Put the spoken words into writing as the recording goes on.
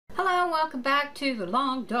Hello, welcome back to the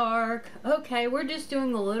Long Dark. Okay, we're just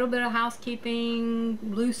doing a little bit of housekeeping,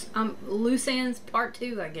 loose ends part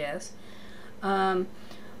 2, I guess.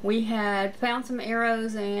 We had found some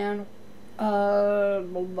arrows and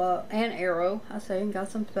an arrow, I say, and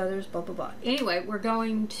got some feathers, blah blah blah. Anyway, we're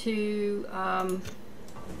going to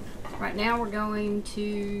right now we're going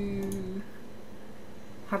to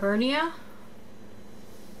Hibernia.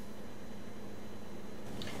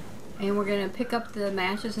 And we're going to pick up the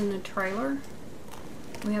matches in the trailer.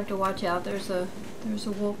 We have to watch out. There's a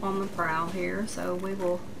wolf on the prowl here, so we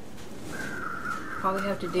will probably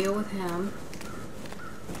have to deal with him.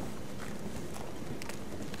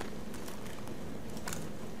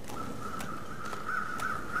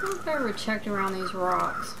 I don't know if I ever checked around these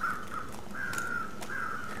rocks.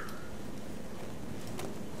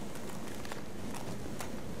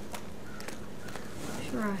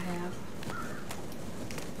 Sure I have.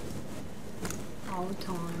 All the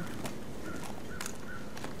time.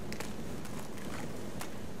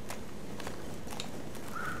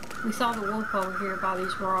 We saw the wolf over here by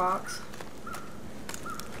these rocks.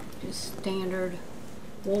 Just standard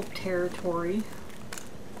wolf territory.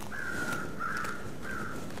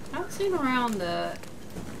 I haven't seen around the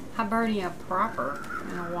Hibernia proper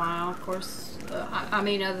in a while. Of course, I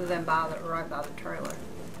mean other than right by the trailer.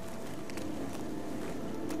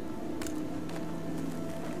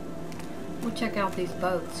 We'll check out these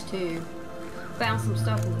boats too. Found some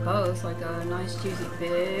stuff in the boats, like a nice juicy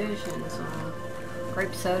fish and some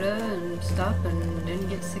grape soda and stuff, and didn't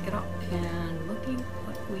get sick at all. And looking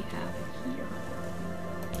what we have here.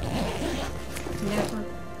 Never.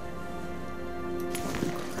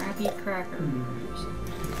 Krabby crackers.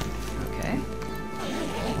 Okay.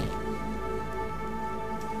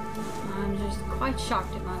 I'm just quite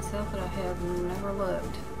shocked at myself that I have never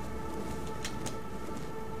looked.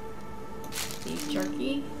 Beef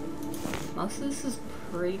jerky. Most of this is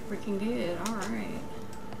pretty freaking good. Alright.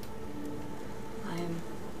 I am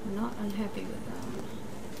not unhappy with that.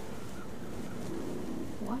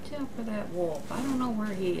 Watch out for that wolf. I don't know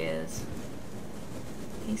where he is.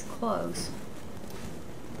 He's close.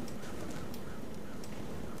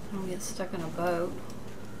 I don't get stuck in a boat.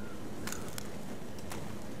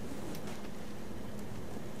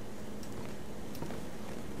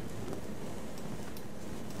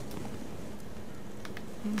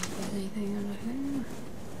 Anything under here?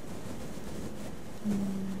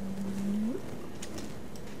 Nope.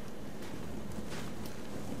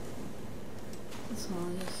 This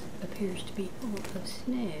one just appears to be full of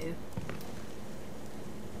snow.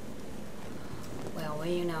 Well,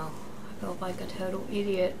 you know, I feel like a total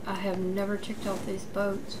idiot. I have never checked off these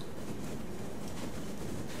boats.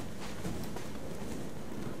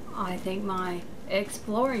 I think my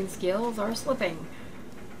exploring skills are slipping.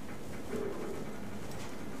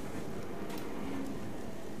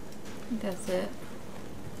 That's it.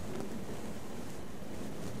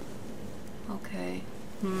 Okay.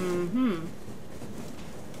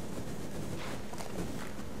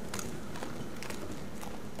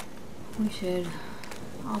 We should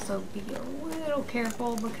also be a little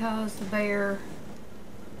careful because the bear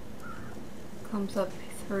comes up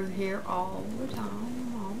through here all the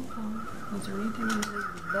time, Was there anything in this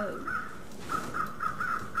boat?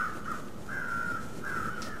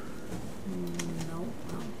 Nope,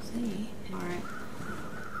 I don't see. Alright.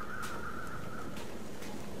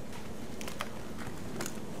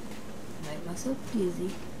 Make myself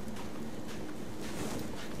dizzy.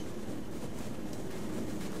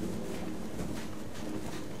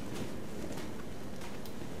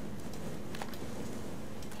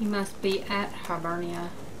 He must be at Hibernia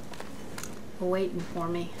waiting for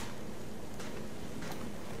me.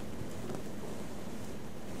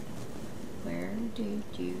 Where did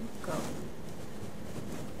you go?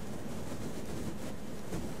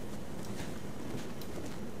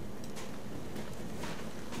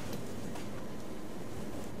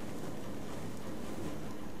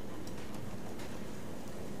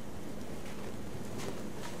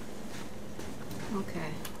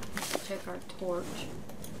 Okay, let's check our torch.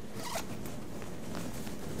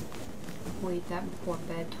 We'll eat that before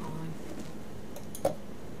bedtime.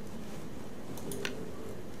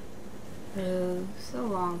 Oh, so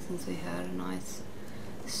long since we had a nice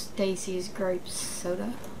Stacy's grape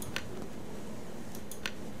soda.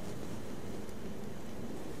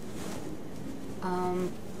 I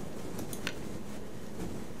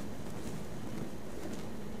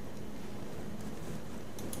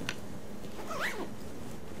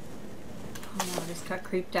just got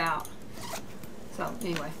creeped out. So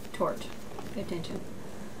anyway, torch. Pay attention.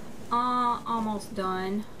 Almost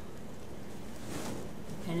done.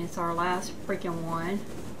 And it's our last freaking one.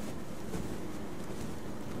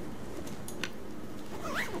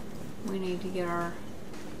 we need to get our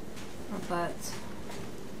butts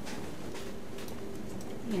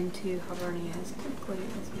into Hibernia as quickly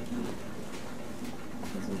as we can.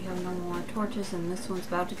 Because we have no more torches and this one's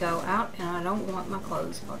about to go out and I don't want my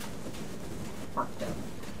clothes parked up.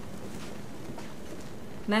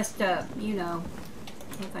 Messed up, you know.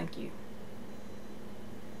 Well, thank you.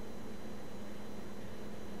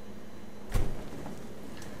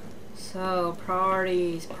 So,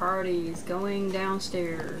 priorities, going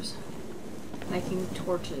downstairs, making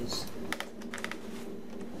torches.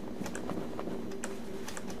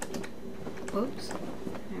 Oops,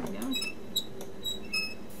 there we go.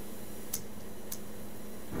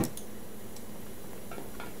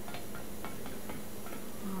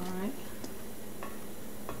 Alright.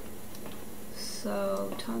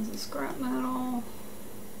 So, tons of scrap metal.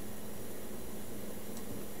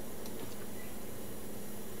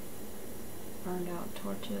 Burned out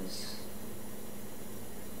torches.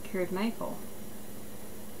 Cured maple.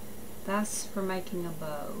 That's for making a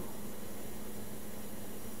bow.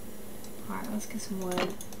 Alright, let's get some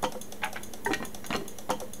wood.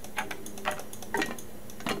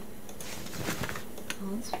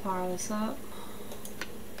 Let's fire this up.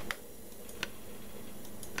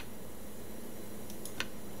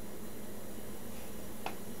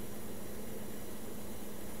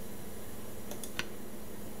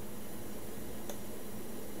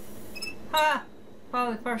 Ha!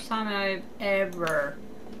 Probably the first time I've ever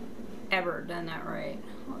done that right.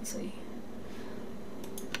 Let's see.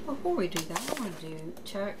 Before we do that, I want to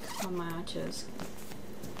check my matches.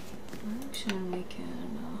 Actually, we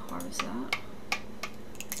can harvest that.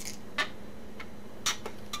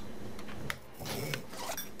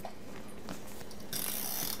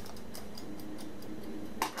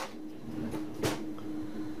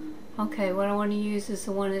 Okay, what I want to use is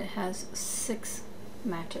the one that has 6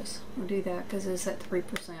 matches. We'll do that because it's at 3%.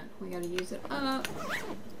 We got to use it up.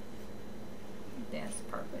 That's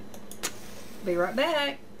perfect. Be right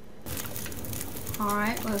back.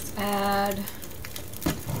 Alright, let's add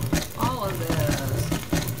all of this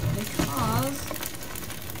because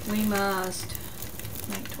we must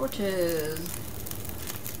make torches.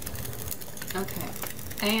 Okay,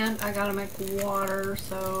 and I gotta make water,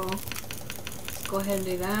 so let's go ahead and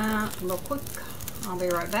do that real quick. I'll be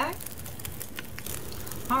right back.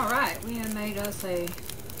 Alright, we have made us a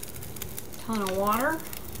ton of water.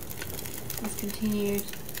 Let's continue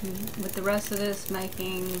with the rest of this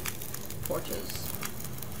making torches.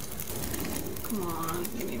 Come on,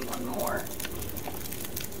 give me one more.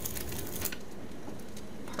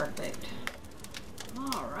 Perfect.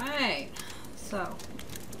 Alright, so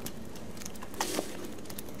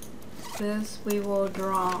this we will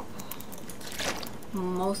drop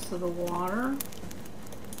most of the water.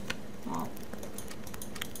 Well,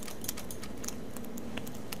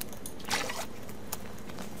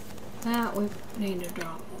 that we need to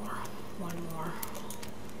drop more. One more.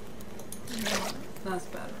 Yeah, that's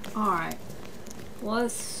better. Alright.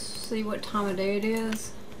 Let's see what time of day it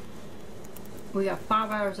is. We got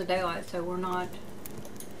 5 hours of daylight, so we're not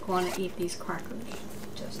going to eat these crackers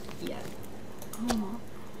just yet. Oh,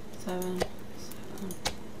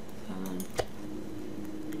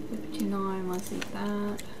 59. Let's eat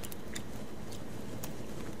that.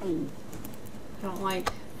 I don't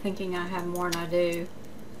like thinking I have more than I do.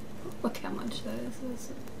 Look how much that is.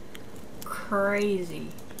 This is crazy.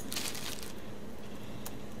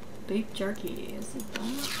 Beef jerky, is it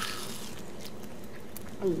that?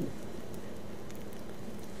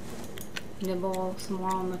 Nibble some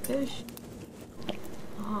more on the fish.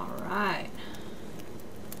 Alright.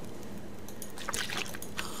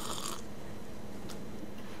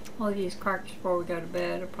 We'll use crackers before we go to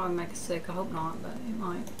bed. It'll probably make us sick. I hope not, but it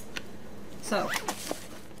might. So,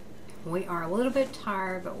 we are a little bit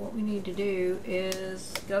tired, but what we need to do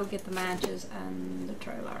is go get the matches and the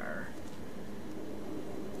trailer.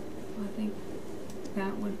 I think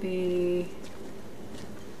that would be,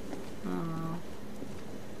 I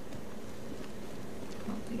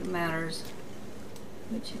don't think it matters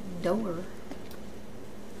which door.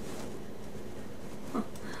 We'll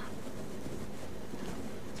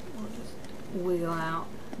just wheel out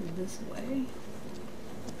this way.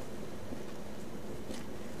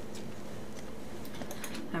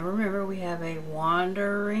 Now remember, we have a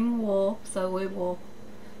wandering wolf, so we will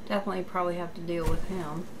definitely probably have to deal with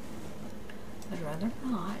him. I'd rather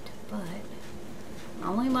not, but I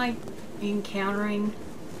only like encountering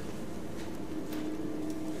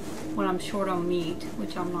when I'm short on meat,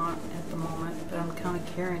 which I'm not at the moment, but I'm kind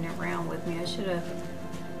of carrying it around with me. I should have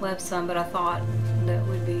left some, but I thought that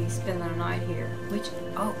we'd be spending the night here, which,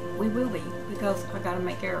 oh, we will be, because I gotta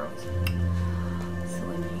make arrows.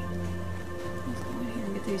 Silly me.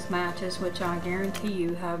 these matches, which I guarantee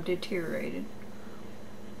you have deteriorated.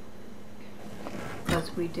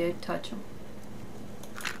 Because we did touch them.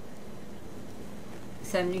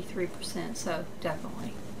 73%, so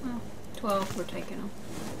definitely. Well, 12, we're taking them.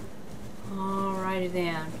 Alrighty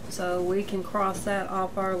then. So we can cross that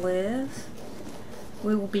off our list.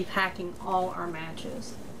 We will be packing all our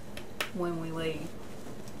matches when we leave.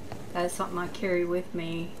 That's something I carry with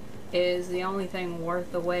me. Is the only thing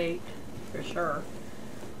worth the wait, for sure.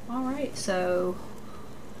 Alright, so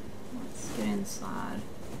let's get inside.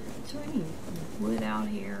 Is there any wood out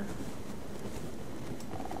here?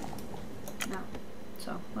 No.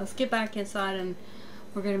 So let's get back inside and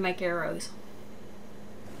we're going to make arrows.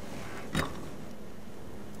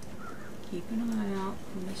 Keep an eye out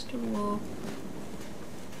for Mr. Wolf.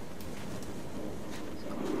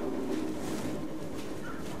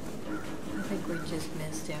 I think we just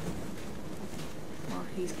missed him. Or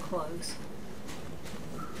he's close.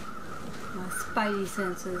 My spidey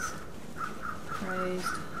senses raised. I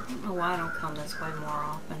don't know why I don't come this way more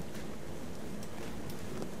often.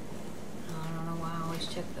 I don't know why I always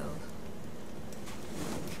check those.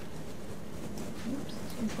 Oops,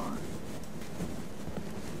 too far.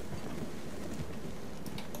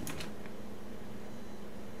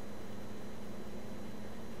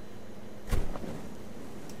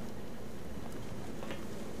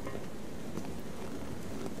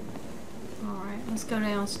 Alright, let's go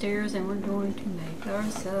downstairs and we're going to make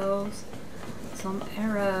ourselves some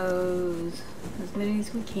arrows. As many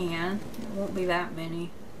as we can. It won't be that many.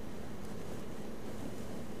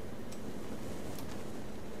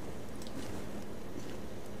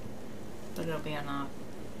 But it'll be enough.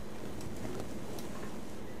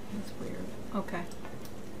 That's weird. Okay.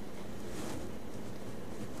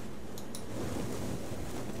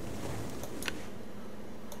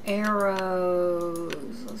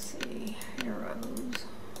 Arrows. Let's see. Arrows.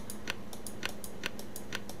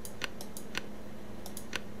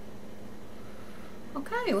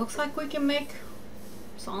 Okay, looks like we can make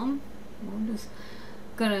some. We're just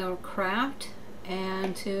gonna craft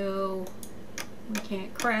until we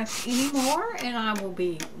can't craft anymore, and I will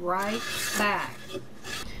be right back.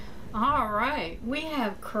 Alright, we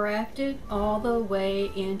have crafted all the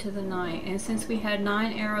way into the night, and since we had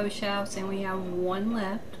 9 arrow shafts and we have 1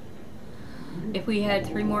 left, if we had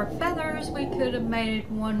 3 more feathers we could have made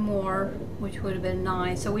 1 more, which would have been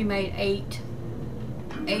 9. So we made 8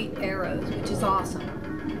 arrows, which is awesome.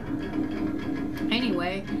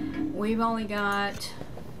 Anyway, we've only got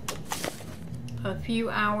a few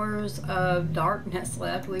hours of darkness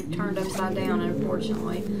left. We've turned upside down,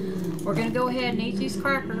 unfortunately. We're gonna go ahead and eat these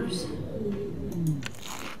crackers.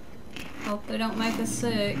 Hope they don't make us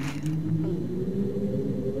sick.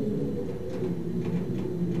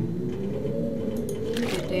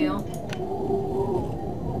 Good deal.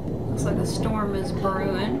 Looks like a storm is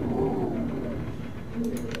brewing.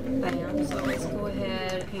 Bam, so let's go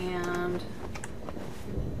ahead and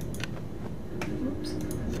oops.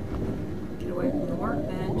 Get away from the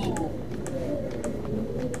workbench.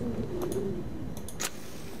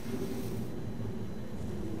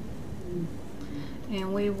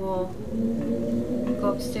 And we will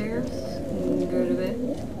go upstairs and go to bed.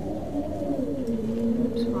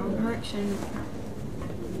 Oops, wrong direction.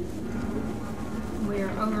 We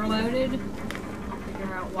are overloaded. I'll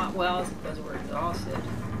figure out what, well, it's because we're exhausted.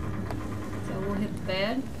 So we'll hit the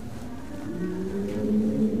bed.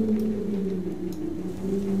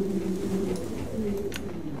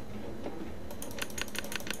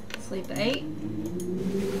 Sleep 8.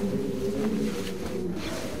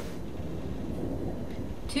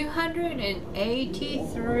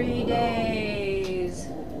 283 days.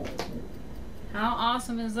 How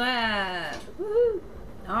awesome is that? Woo!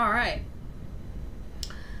 All right.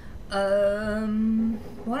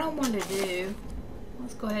 What I want to do,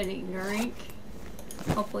 let's go ahead and eat and drink.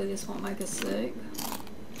 Hopefully this won't make us sick.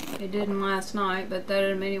 It didn't last night, but that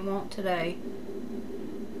doesn't mean it won't today.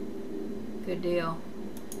 Good deal.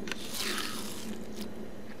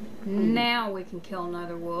 Now we can kill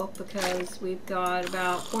another wolf because we've got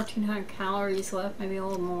about 1,400 calories left, maybe a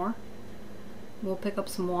little more. We'll pick up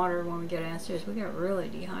some water when we get downstairs. We got really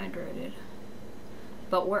dehydrated.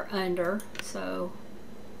 But we're under, so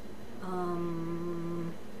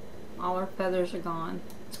all our feathers are gone.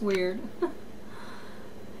 It's weird.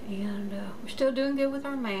 And we're still doing good with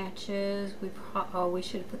our matches. We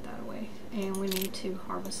should have put that away. And we need to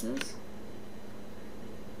harvest this.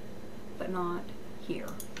 But not here.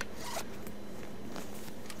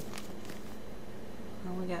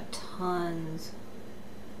 Oh, we got tons.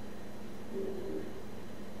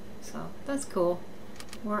 So that's cool.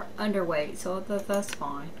 We're underweight, so that's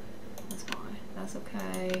fine. That's fine. That's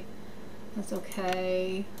okay. That's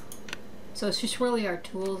okay. So it's just really our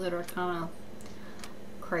tools that are kind of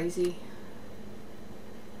crazy.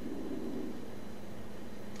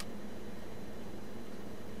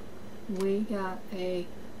 We got a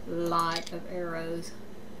lot of arrows,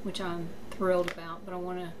 which I'm thrilled about, but I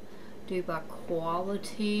want to do by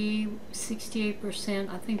quality. 68%.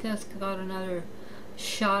 I think that's got another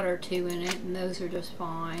shot or two in it, and those are just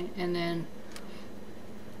fine. And then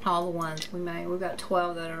all the ones we made, we've got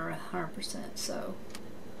 12 that are 100%, so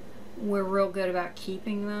we're real good about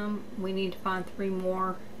keeping them. We need to find 3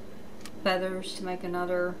 more feathers to make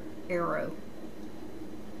another arrow.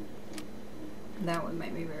 That would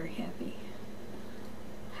make me very happy.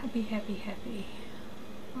 Happy, happy, happy.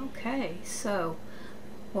 Okay, so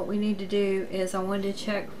what we need to do is I wanted to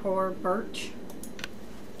check for birch.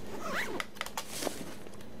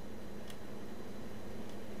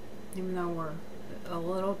 Even though we're a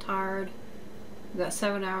little tired. We've got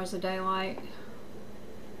 7 hours of daylight.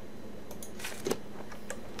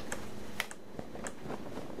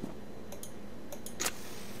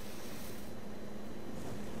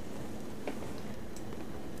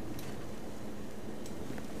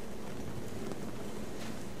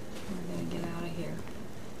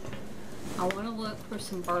 I want to look for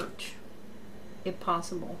some birch, if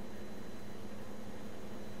possible.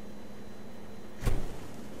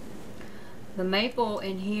 The maple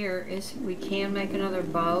in here is, we can make another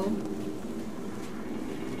bow,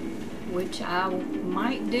 which I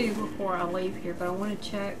might do before I leave here, but I want to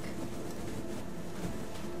check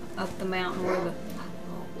up the mountain where the,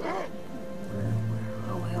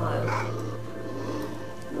 oh hello.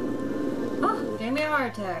 Oh, gave me a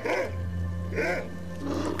heart attack.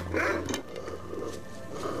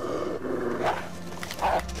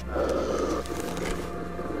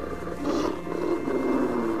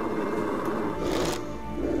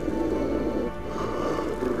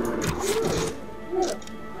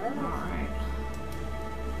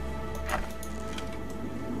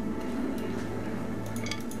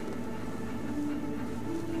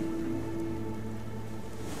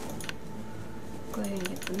 Go ahead and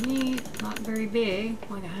get the meat. Not very big,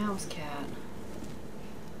 like a house cat.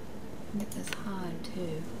 Get this hide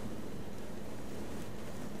too.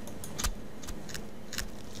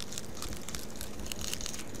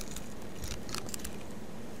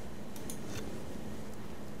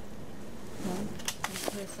 Move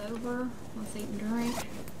this over. Let's eat and drink.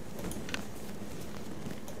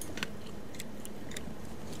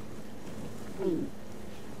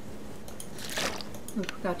 We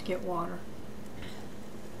forgot to get water.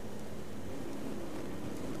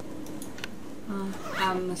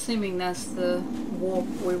 I'm assuming that's the wolf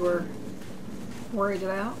we were worried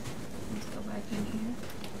about. Let's go back in here.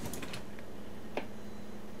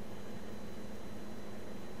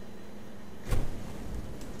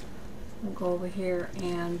 We'll go over here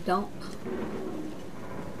and dump.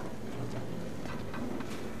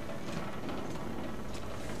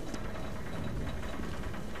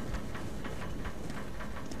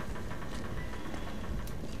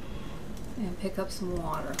 And pick up some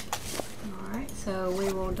water. Alright, so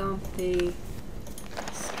we will dump the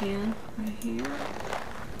skin right here.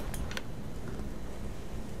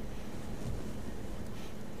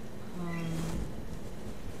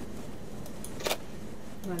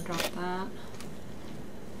 I'm going to drop that.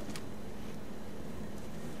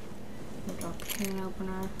 We'll drop the can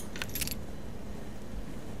opener.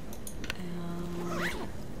 And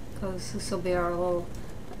because this will be our little,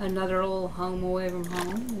 another little home away from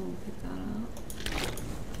home, we'll pick that up.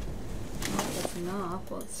 Oh, that's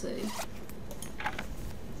enough. Let's see.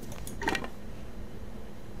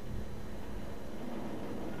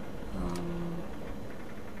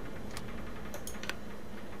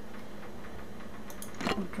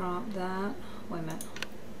 Drop that. Wait a minute.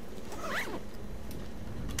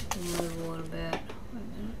 We'll move a little bit. Wait a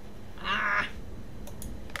minute. Ah!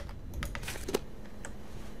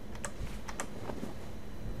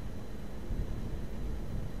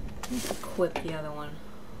 Let's equip the other one.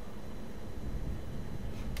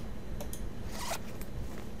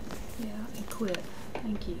 Yeah, equip.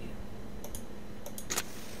 Thank you.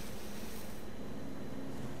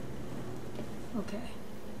 Okay.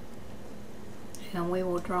 And we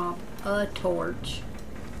will drop a torch.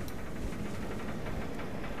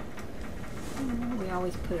 We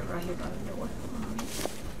always put it right here by the door.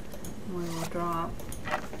 We will drop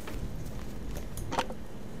a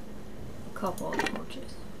couple of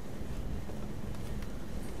torches.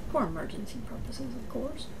 For emergency purposes, of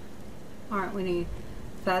course. Alright, we need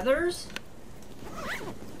feathers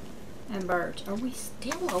and birch. Are we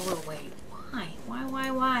still overweight? Why?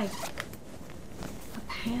 Why? A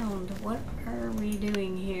Hound, what are we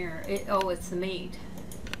doing here? Oh, it's the meat.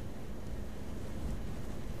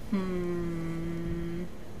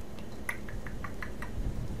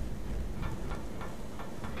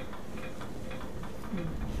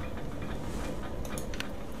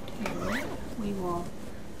 We will,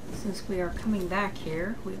 since we are coming back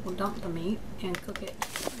here, we will dump the meat and cook it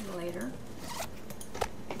later.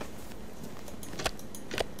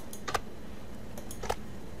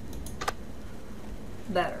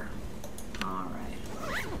 Better. Alright.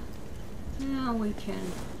 Now we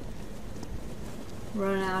can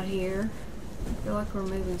run out here. I feel like we're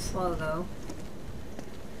moving slow though.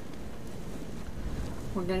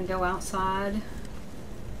 We're going to go outside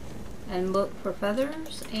and look for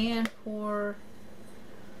feathers and for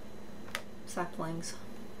saplings.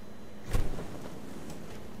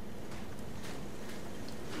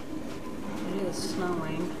 It is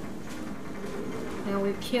snowing. Now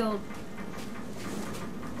we've killed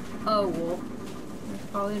a wolf. There's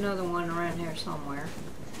probably another one around here somewhere.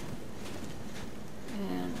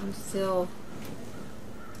 And I'm still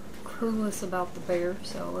clueless about the bear,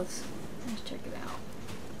 so let's check it out.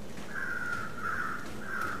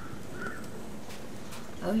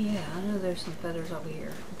 Oh yeah, I know there's some feathers over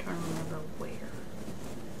here. I'm trying to remember where.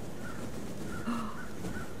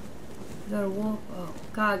 Is that a wolf? Oh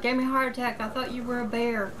God, it gave me a heart attack. I thought you were a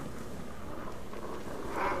bear.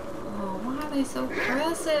 Oh, why are they so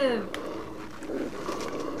aggressive?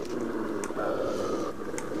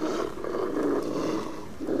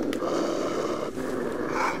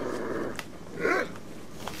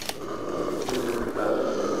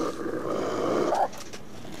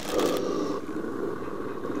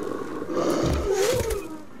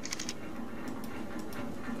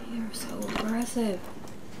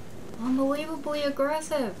 Unbelievably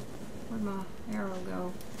aggressive. Where'd my arrow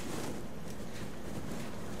go?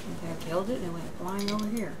 Okay, I killed it and it went flying over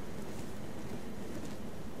here.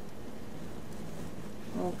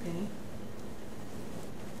 Okay.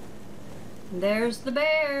 There's the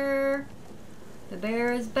bear. The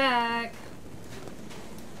bear is back.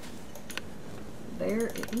 The bear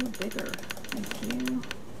is bigger. Thank you.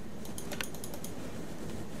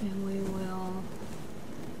 And we will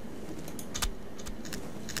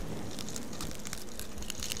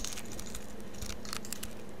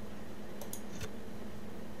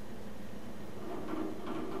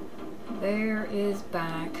bear is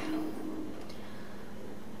back.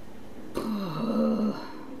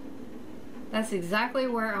 That's exactly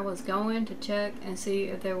where I was going to check and see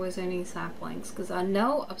if there was any saplings, because I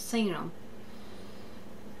know I've seen them.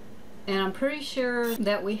 And I'm pretty sure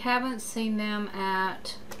that we haven't seen them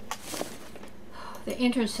at the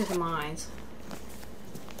entrance to the mines.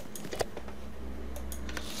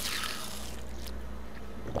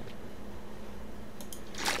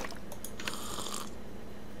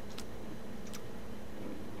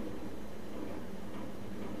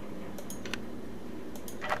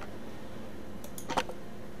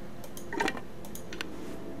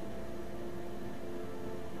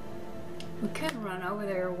 We could run over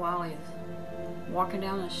there while he's walking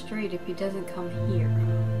down the street if he doesn't come here.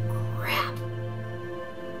 Crap!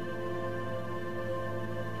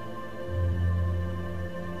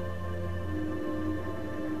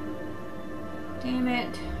 Damn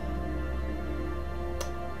it.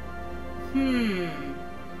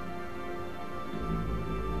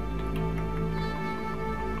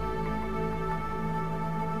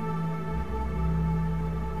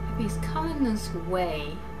 If he's coming this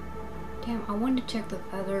way, damn, I wanted to check the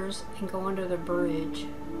feathers and go under the bridge.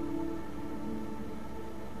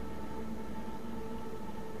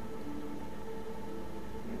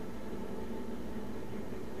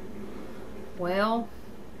 Well,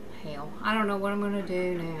 hell, I don't know what I'm gonna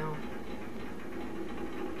do now.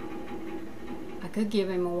 I could give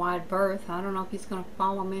him a wide berth. I don't know if he's gonna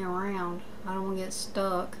follow me around. I don't want to get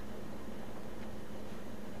stuck.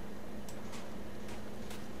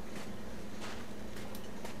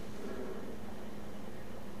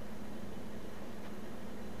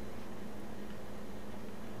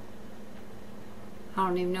 I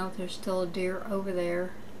don't even know if there's still a deer over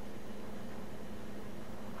there.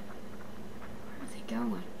 Where is he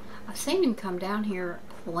going? I've seen him come down here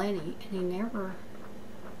plenty and he never...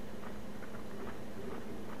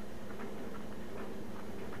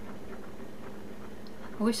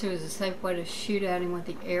 I wish there was a safe way to shoot at him with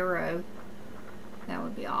the arrow. That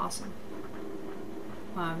would be awesome.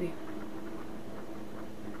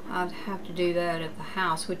 I'd have to do that at the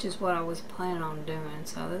house, which is what I was planning on doing.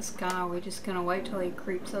 So this guy, we're just gonna wait till he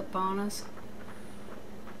creeps up on us.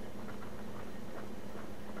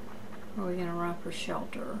 Or are we gonna run for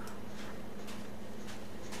shelter?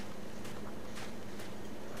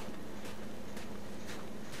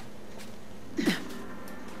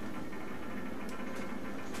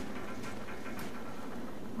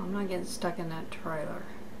 getting stuck in that trailer.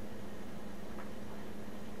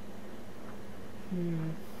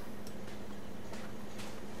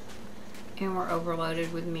 And we're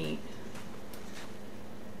overloaded with meat.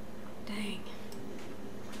 Dang.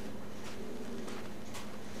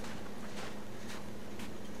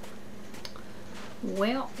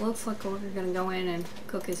 Well, looks like we're gonna go in and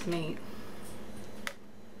cook his meat.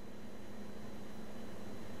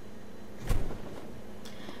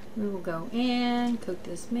 We will go in, cook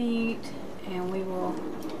this meat, and we will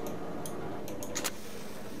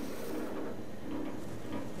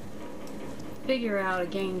figure out a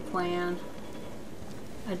game plan.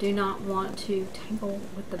 I do not want to tangle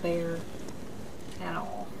with the bear at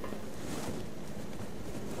all.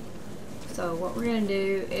 So what we're going to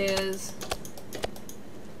do is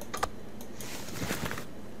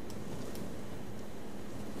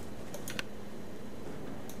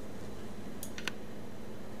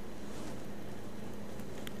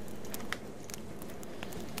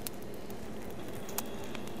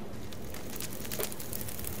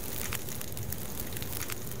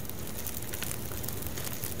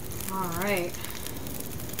alright,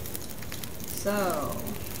 so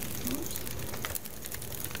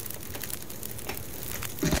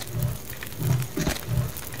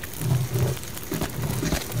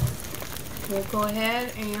we'll go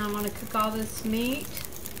ahead and I'm going to cook all this meat,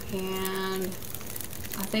 and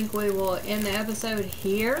I think we will end the episode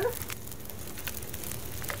here.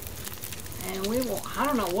 And we will, I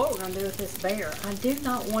don't know what we're going to do with this bear. I do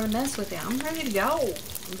not want to mess with it. I'm ready to go.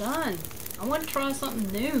 I'm done. I want to try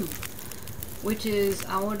something new, which is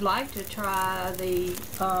I would like to try the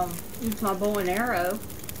use my bow and arrow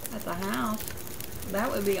at the house.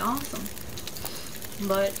 That would be awesome.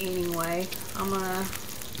 But anyway, I'm gonna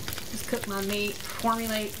just cook my meat,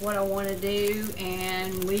 formulate what I want to do,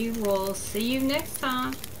 and we will see you next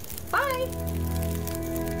time. Bye.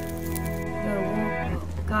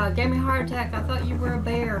 God, gave me a heart attack. I thought you were a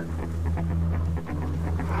bear.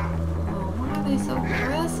 Oh, why are they so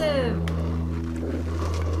aggressive?